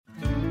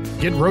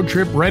Get road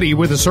trip ready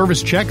with a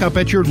service checkup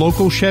at your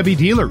local Chevy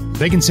dealer.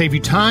 They can save you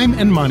time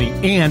and money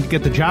and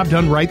get the job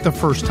done right the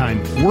first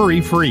time,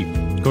 worry-free.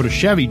 Go to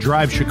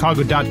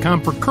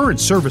ChevyDriveChicago.com for current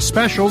service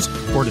specials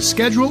or to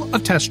schedule a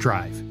test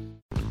drive.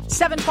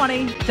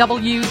 720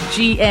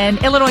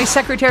 WGN. Illinois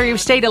Secretary of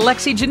State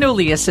Alexi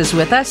Giannoulias is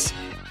with us.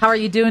 How are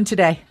you doing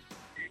today?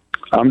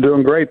 I'm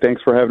doing great.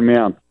 Thanks for having me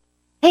on.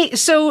 Hey,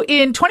 so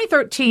in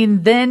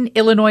 2013, then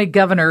Illinois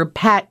Governor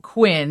Pat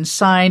Quinn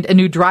signed a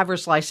new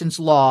driver's license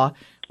law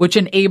which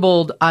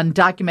enabled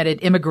undocumented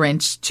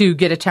immigrants to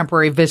get a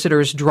temporary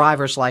visitor's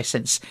driver's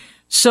license.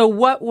 So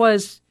what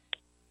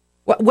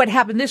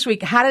happened this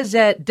week? How does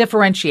that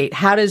differentiate?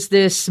 How does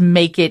this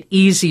make it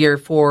easier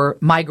for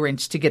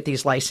migrants to get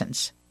these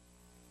licenses?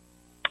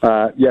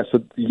 Yes,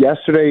 so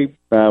yesterday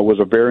was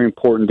a very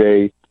important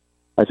day,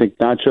 I think,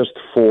 not just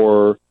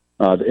for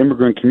the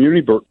immigrant community,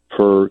 but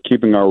for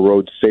keeping our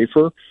roads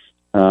safer.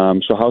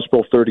 So House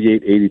Bill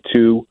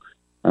 3882,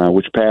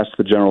 which passed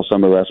the General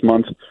Assembly last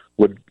month,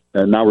 would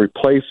now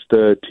replace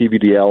the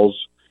TVDLs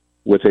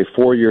with a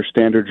 4-year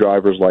standard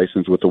driver's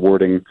license with the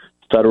wording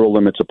 "Federal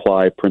limits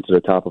apply" printed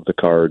atop of the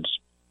cards,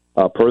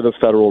 per the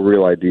Federal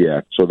Real ID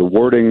Act. So the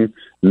wording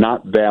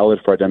 "not valid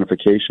for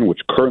identification,"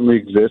 which currently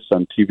exists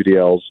on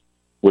TVDLs,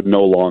 would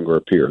no longer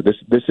appear. This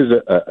is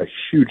a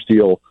huge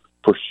deal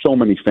for so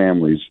many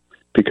families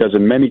because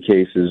in many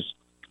cases,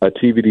 a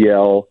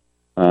TVDL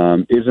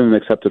isn't an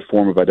accepted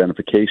form of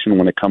identification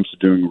when it comes to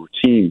doing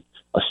routine,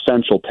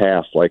 essential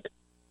tasks like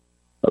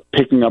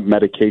picking up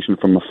medication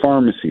from a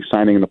pharmacy,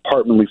 signing an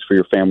apartment lease for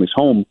your family's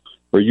home,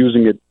 or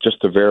using it just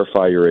to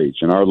verify your age.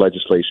 And our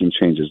legislation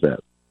changes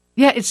that.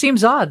 Yeah, it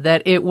seems odd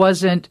that it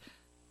wasn't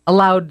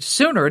allowed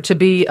sooner to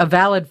be a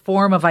valid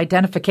form of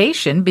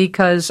identification,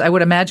 because I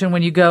would imagine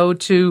when you go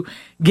to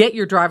get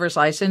your driver's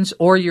license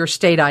or your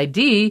state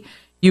ID,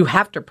 you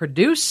have to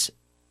produce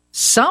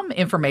some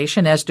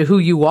information as to who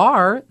you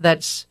are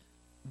that's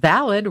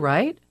valid,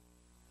 right?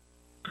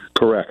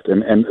 Correct.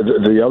 And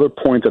the other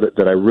point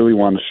that I really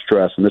want to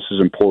stress, and this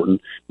is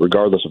important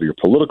regardless of your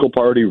political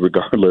party,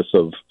 regardless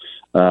of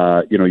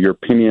your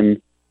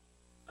opinion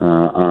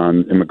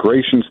on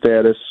immigration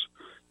status,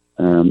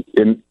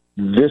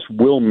 this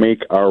will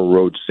make our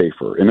roads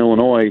safer. In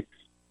Illinois,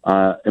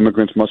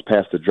 immigrants must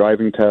pass the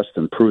driving test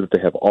and prove that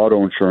they have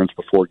auto insurance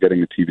before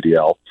getting a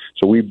TVDL.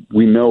 So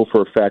we know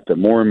for a fact that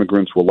more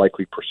immigrants will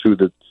likely pursue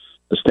the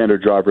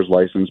standard driver's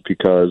license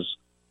because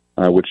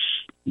which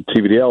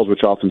TVDLs,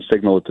 which often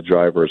signal that the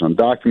driver is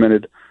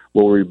undocumented,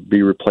 will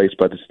be replaced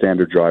by the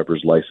standard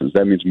driver's license.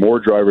 That means more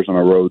drivers on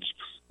our roads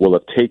will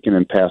have taken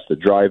and passed the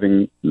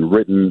driving, and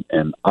written,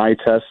 and eye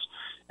tests,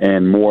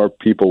 and more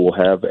people will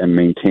have and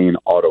maintain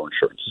auto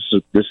insurance.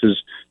 This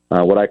is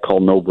what I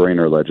call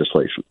no-brainer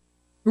legislation.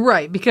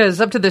 Right,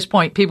 because up to this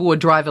point, people would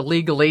drive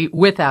illegally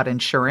without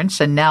insurance,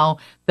 and now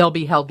they'll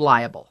be held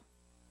liable.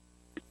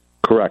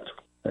 Correct.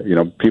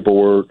 People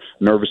were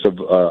nervous of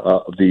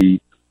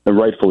the, and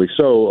rightfully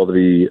so, of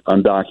the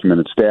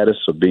undocumented status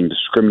of being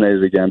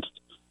discriminated against.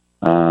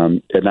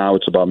 And now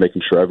it's about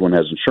making sure everyone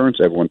has insurance,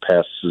 everyone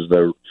passes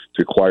the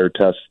required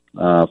test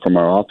from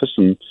our office.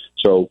 And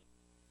so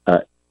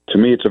to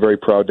me, it's a very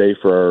proud day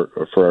for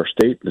our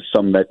state. It's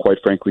something that, quite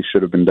frankly,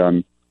 should have been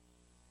done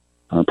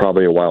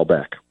probably a while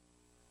back.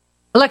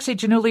 Alexi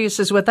Giannoulias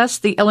is with us,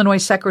 the Illinois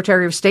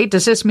Secretary of State.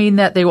 Does this mean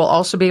that they will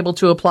also be able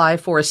to apply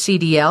for a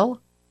CDL?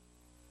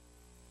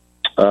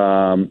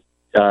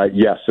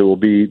 Yes, it will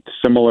be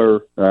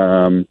similar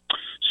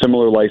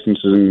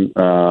licensing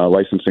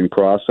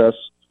process.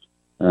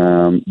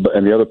 And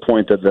the other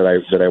point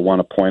that I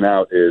want to point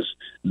out is,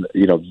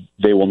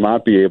 they will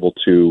not be able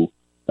to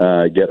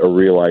get a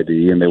real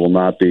ID, and they will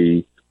not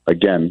be,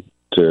 again,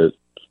 to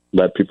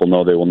let people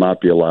know, they will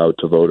not be allowed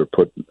to vote or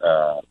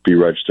be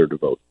registered to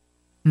vote.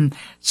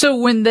 So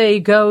when they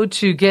go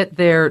to get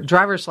their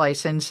driver's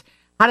license,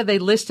 how do they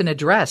list an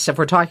address? If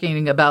we're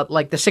talking about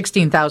like the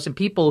 16,000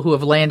 people who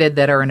have landed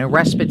that are in a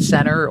respite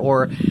center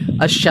or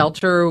a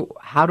shelter,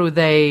 how do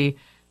they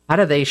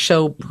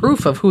show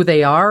proof of who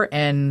they are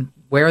and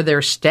where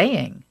they're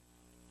staying?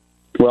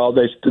 Well,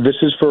 this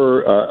is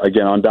for,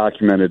 again,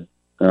 undocumented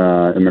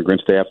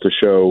immigrants. They have to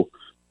show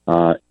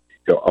a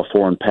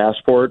foreign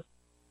passport,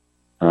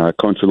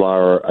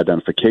 consular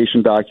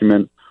identification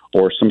document,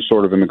 or some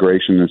sort of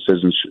immigration and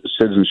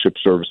citizenship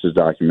services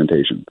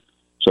documentation.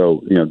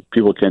 So,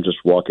 people can't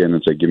just walk in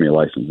and say, give me a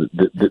license.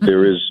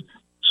 There is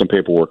some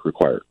paperwork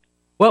required.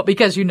 Well,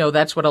 because,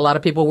 that's what a lot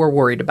of people were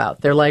worried about.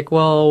 They're like,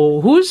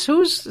 well, who's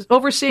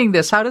overseeing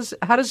this? How does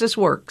this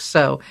work?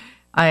 So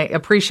I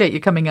appreciate you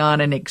coming on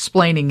and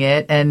explaining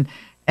it. And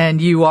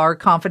you are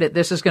confident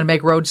this is going to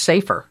make roads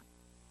safer.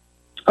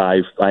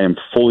 I am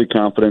fully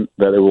confident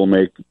that it will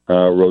make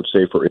roads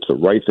safer. It's the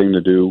right thing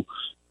to do.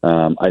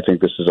 I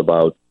think this is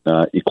about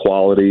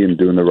equality and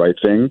doing the right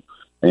thing.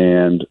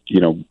 And,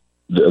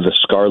 the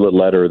scarlet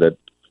letter that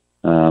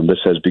this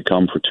has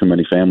become for too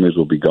many families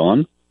will be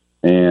gone.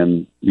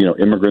 And,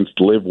 immigrants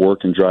live,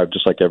 work, and drive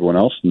just like everyone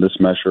else. And this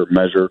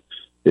measure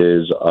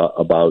is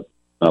about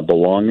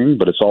belonging,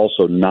 but it's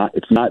also not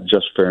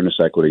just fairness,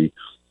 equity.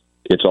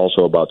 it's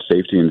also about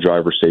safety, and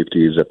driver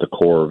safety is at the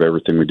core of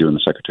everything we do in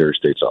the Secretary of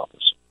State's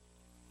office.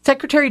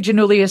 Secretary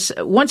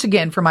Giannoulias, once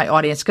again for my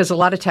audience, because a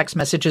lot of text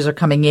messages are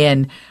coming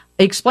in,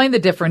 explain the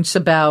difference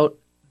about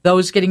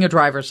those getting a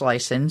driver's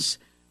license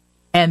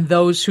and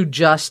those who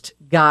just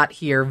got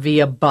here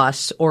via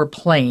bus or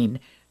plane.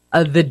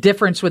 The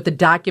difference with the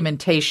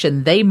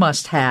documentation they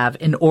must have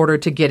in order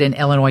to get an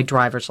Illinois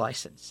driver's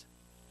license.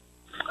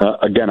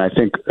 Again, I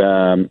think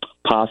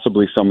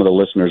possibly some of the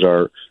listeners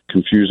are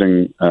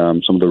confusing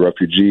some of the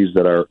refugees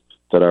that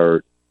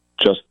are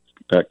just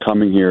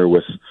coming here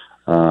with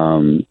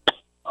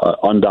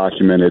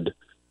undocumented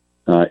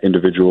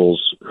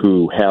individuals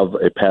who have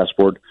a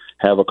passport,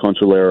 have a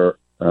consular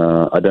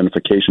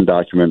identification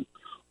document,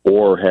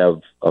 or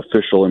have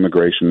official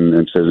immigration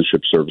and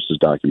citizenship services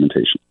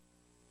documentation.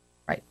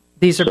 Right.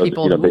 These are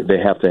people who they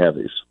have to have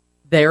these.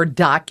 They're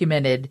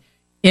documented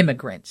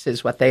immigrants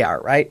is what they are,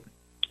 right?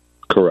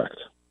 Correct.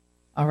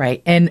 All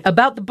right. And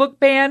about the book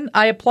ban,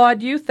 I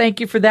applaud you. Thank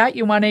you for that.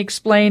 You want to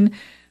explain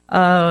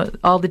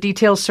all the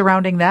details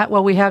surrounding that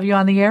while we have you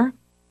on the air?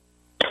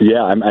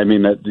 Yeah, I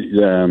mean,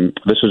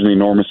 this is an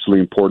enormously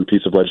important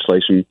piece of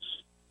legislation.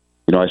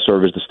 I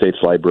serve as the state's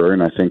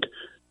librarian. I think,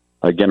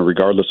 again,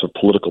 regardless of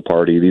political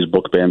party, these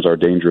book bans are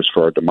dangerous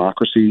for our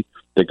democracy.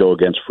 They go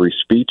against free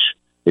speech.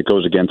 It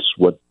goes against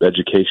what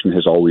education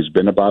has always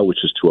been about,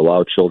 which is to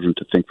allow children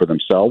to think for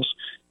themselves.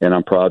 And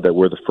I'm proud that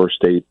we're the first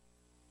state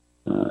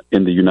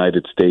in the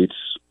United States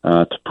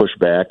to push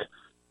back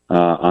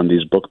on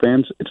these book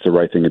bans. It's the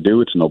right thing to do.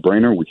 It's a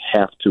no-brainer. We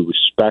have to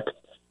respect,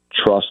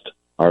 trust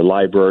our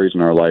libraries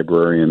and our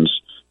librarians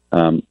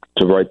to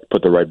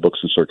put the right books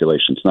in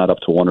circulation. It's not up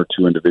to one or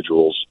two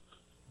individuals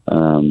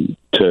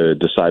to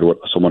decide what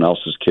someone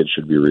else's kids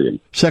should be reading.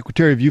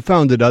 Secretary, have you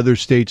found that other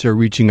states are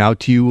reaching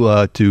out to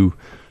you to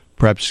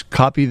perhaps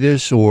copy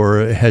this, or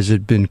has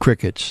it been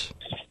crickets?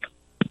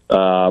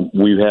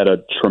 We've had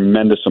a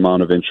tremendous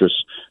amount of interest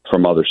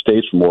from other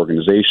states, from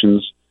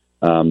organizations.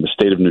 The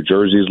state of New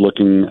Jersey is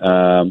looking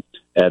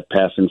at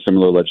passing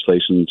similar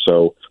legislation.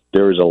 So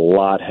there is a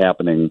lot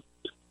happening.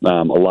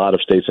 A lot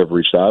of states have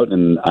reached out,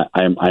 and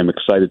I'm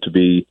excited to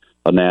be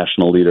a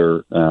national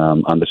leader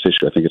on this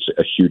issue. I think it's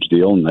a huge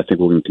deal, and I think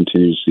we're going to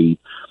continue to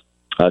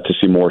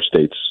see more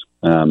states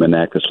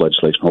enact this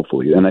legislation,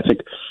 hopefully. And I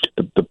think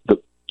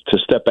to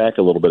step back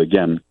a little bit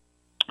again,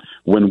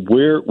 when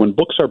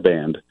books are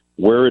banned,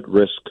 we're at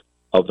risk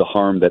of the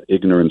harm that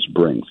ignorance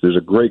brings. There's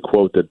a great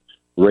quote that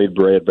Ray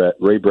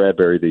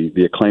Bradbury,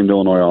 the acclaimed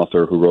Illinois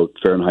author who wrote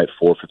Fahrenheit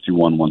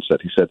 451, once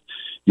said. He said,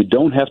 "You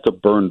don't have to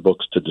burn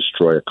books to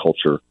destroy a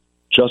culture.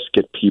 Just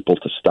get people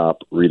to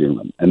stop reading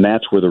them." And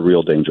that's where the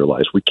real danger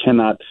lies. We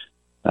cannot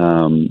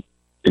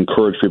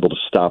encourage people to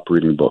stop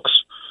reading books.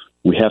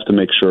 We have to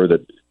make sure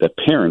that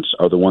parents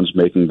are the ones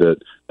making the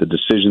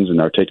decisions and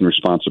are taking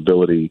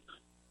responsibility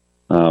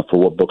for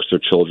what books their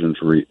children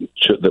read,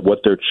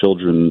 what their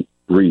children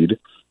read,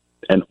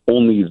 and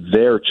only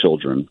their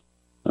children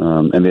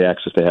and the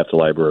access they have to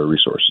library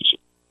resources.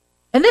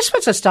 And this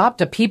puts a stop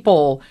to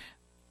people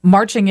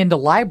marching into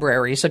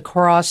libraries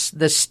across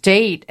the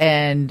state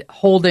and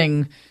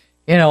holding,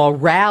 a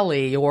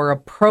rally or a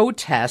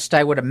protest.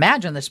 I would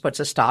imagine this puts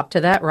a stop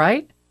to that,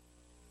 right?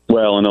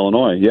 Well, in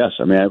Illinois, yes.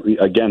 I mean,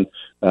 again,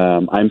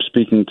 I'm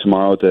speaking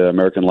tomorrow at the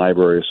American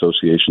Library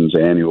Association's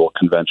annual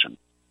convention,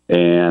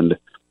 and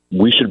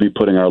we should be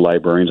putting our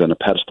librarians on a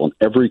pedestal. In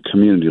every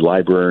community,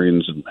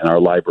 librarians and our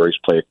libraries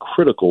play a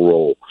critical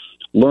role,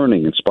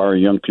 learning,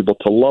 inspiring young people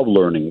to love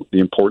learning, the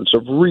importance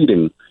of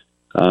reading,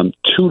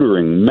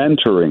 tutoring,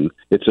 mentoring.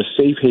 It's a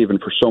safe haven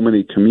for so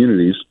many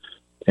communities,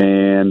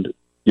 and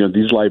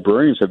these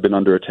librarians have been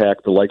under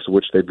attack, the likes of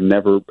which they've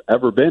never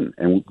ever been,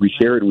 and we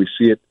hear it and we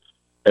see it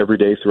every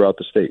day throughout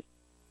the state.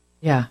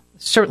 Yeah,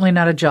 certainly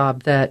not a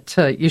job that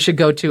you should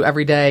go to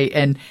every day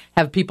and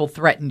have people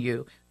threaten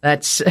you.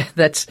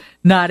 That's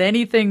not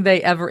anything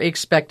they ever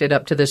expected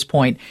up to this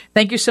point.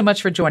 Thank you so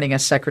much for joining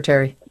us,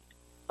 Secretary.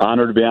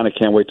 Honored to be on. I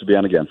can't wait to be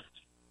on again.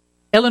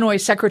 Illinois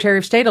Secretary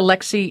of State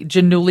Alexi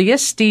Giannoulias.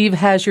 Steve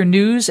has your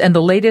news and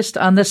the latest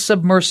on the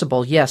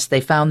submersible. Yes,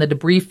 they found the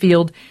debris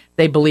field.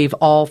 They believe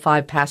all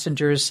 5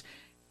 passengers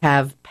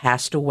have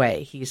passed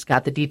away. He's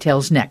got the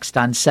details next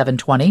on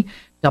 720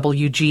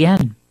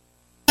 WGN.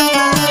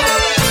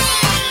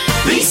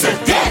 Lisa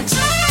Dent,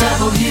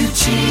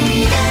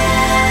 WGN.